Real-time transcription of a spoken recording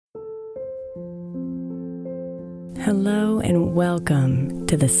Hello and welcome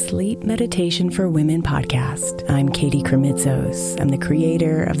to the Sleep Meditation for Women podcast. I'm Katie Kremitzos. I'm the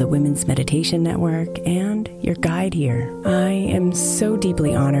creator of the Women's Meditation Network and your guide here. I am so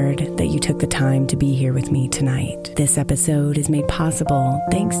deeply honored that you took the time to be here with me tonight. This episode is made possible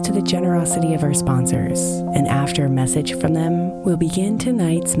thanks to the generosity of our sponsors. And after a message from them, we'll begin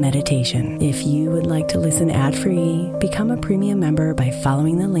tonight's meditation. If you would like to listen ad-free, become a premium member by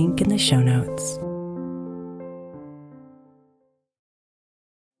following the link in the show notes.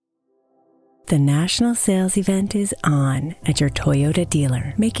 The national sales event is on at your Toyota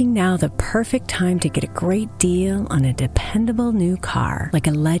dealer, making now the perfect time to get a great deal on a dependable new car, like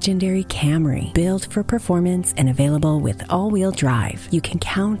a legendary Camry, built for performance and available with all-wheel drive. You can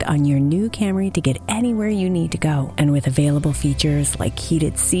count on your new Camry to get anywhere you need to go. And with available features like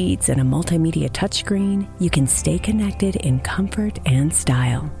heated seats and a multimedia touchscreen, you can stay connected in comfort and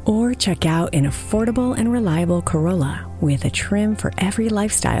style. Or check out an affordable and reliable Corolla with a trim for every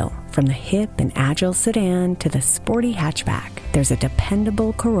lifestyle, from the hip and agile sedan to the sporty hatchback. There's a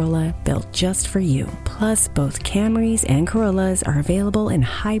dependable Corolla built just for you. Plus, both Camrys and Corollas are available in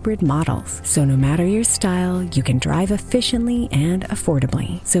hybrid models, so no matter your style, you can drive efficiently and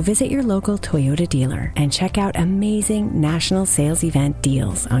affordably. So visit your local Toyota dealer and check out amazing national sales event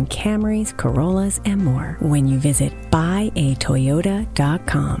deals on Camrys, Corollas, and more when you visit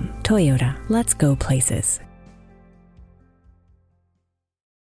buyatoyota.com. Toyota, let's go places.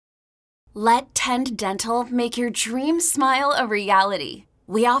 Let Tend Dental make your dream smile a reality.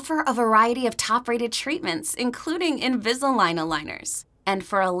 We offer a variety of top-rated treatments, including Invisalign aligners. And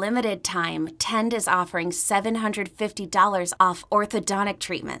for a limited time, Tend is offering $750 off orthodontic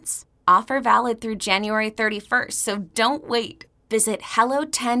treatments. Offer valid through January 31st, so don't wait. Visit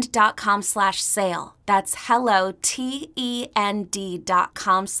hellotend.com/sale. That's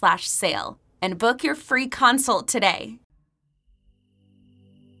hellotend.com/sale. And book your free consult today.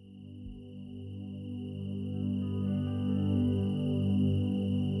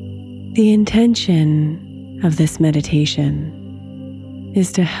 The intention of this meditation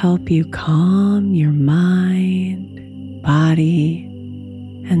is to help you calm your mind, body,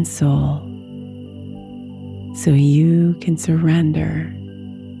 and soul so you can surrender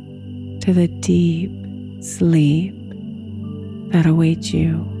to the deep sleep that awaits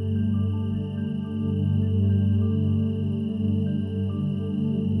you.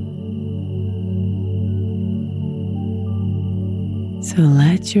 So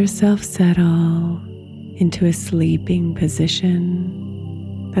let yourself settle into a sleeping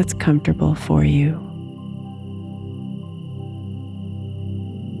position that's comfortable for you.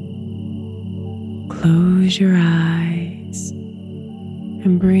 Close your eyes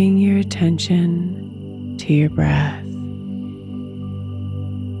and bring your attention to your breath.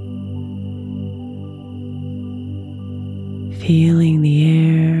 Feeling the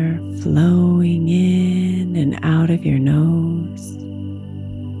air flowing in and out of your nose.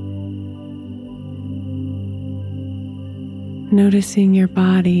 Noticing your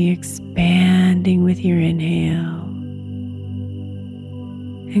body expanding with your inhale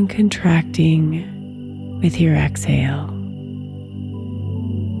and contracting with your exhale.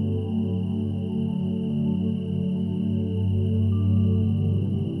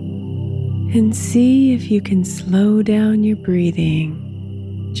 And see if you can slow down your breathing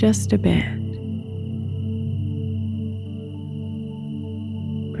just a bit.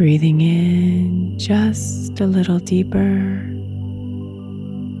 Breathing in just a little deeper.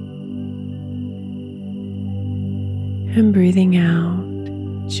 And breathing out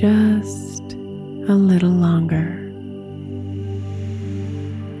just a little longer.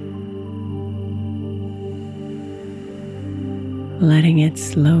 Letting it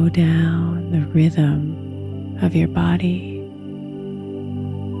slow down the rhythm of your body.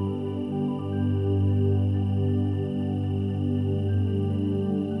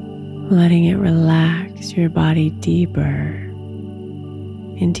 Letting it relax your body deeper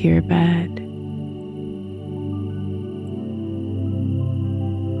into your bed.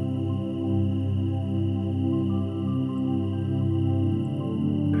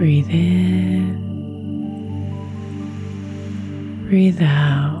 Breathe in, breathe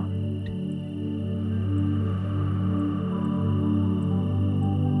out.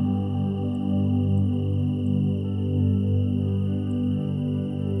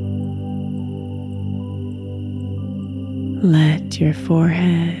 Let your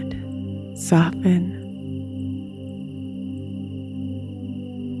forehead soften.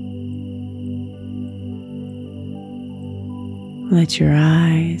 Let your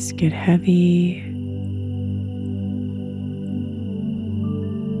eyes get heavy.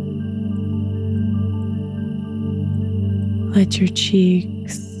 Let your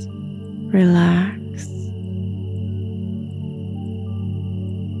cheeks relax.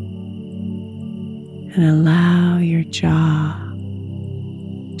 And allow your jaw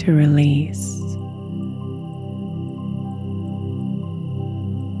to release.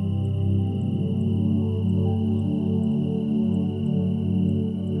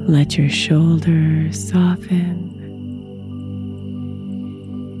 Let your shoulders soften.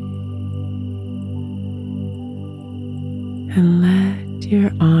 And let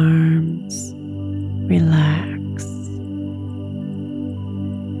your arms relax.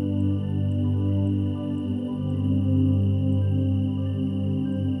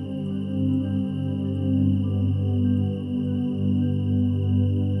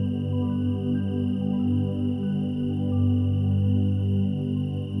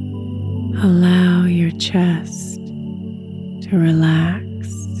 Allow your chest to relax.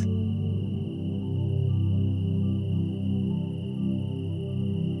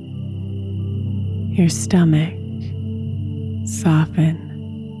 Your stomach soften.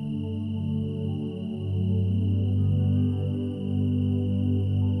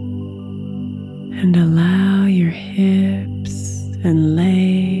 And allow your hips and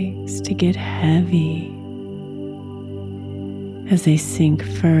legs to get heavy as they sink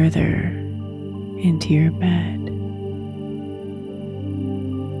further into your bed.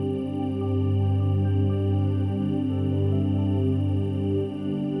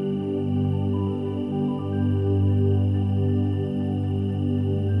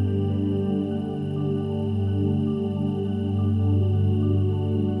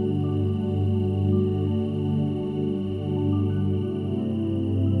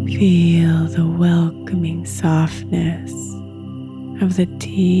 Feel the welcoming softness of the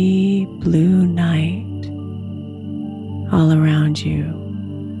deep blue night all around you.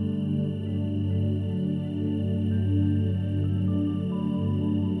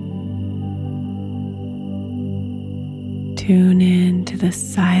 Tune in to the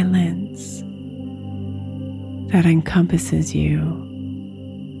silence that encompasses you,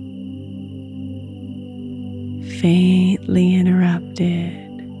 faintly interrupted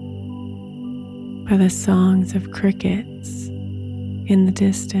by the songs of crickets in the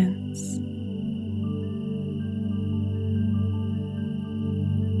distance.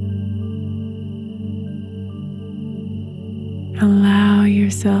 Allow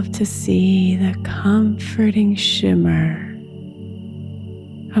yourself to see the comforting shimmer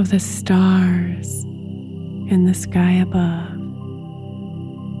of the stars in the sky above.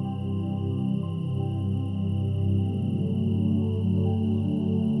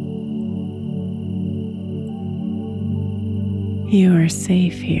 You are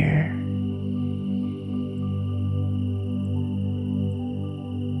safe here.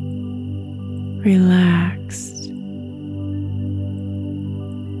 Relaxed.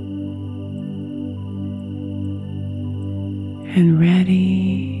 And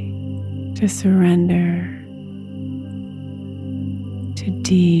ready to surrender to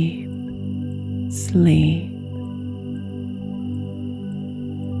deep sleep.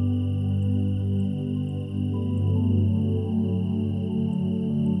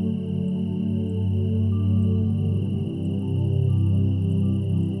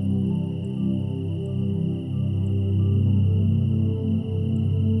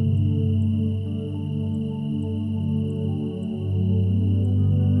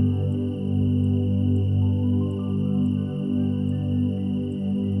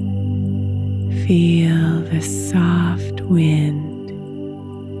 Feel the soft wind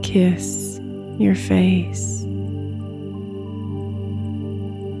kiss your face,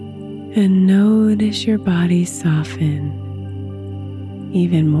 and notice your body soften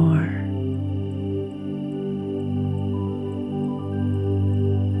even more.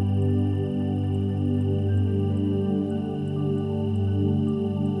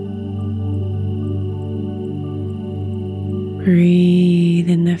 Breathe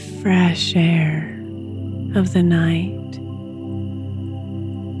in the fresh air of the night.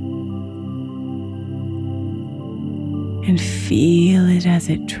 And feel it as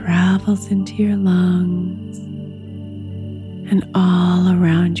it travels into your lungs and all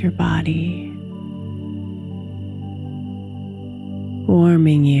around your body,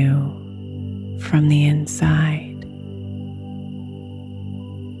 warming you from the inside.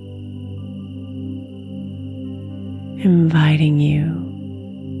 Inviting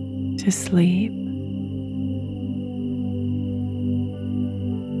you to sleep.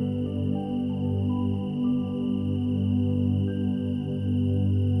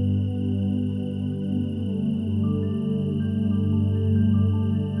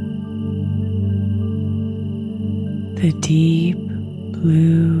 The deep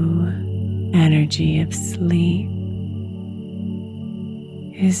blue energy of sleep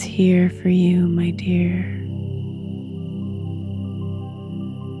is here for you, my dear.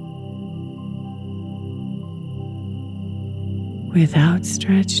 With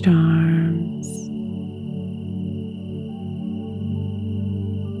outstretched arms,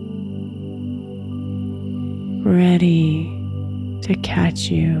 ready to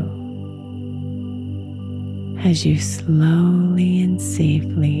catch you as you slowly and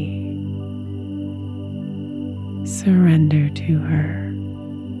safely surrender to her.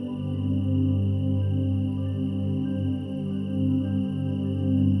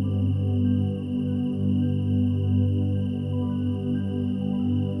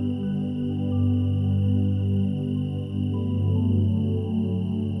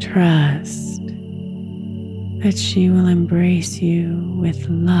 Trust that she will embrace you with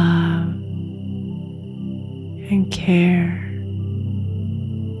love and care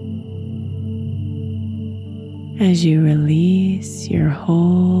as you release your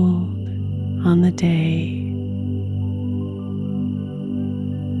hold on the day.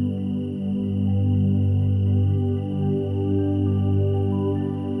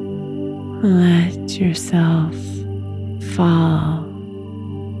 Let yourself fall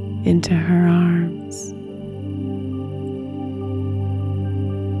into her arms.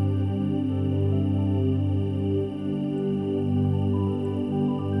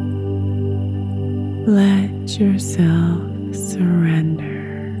 Let yourself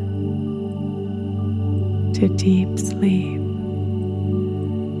surrender to deep sleep.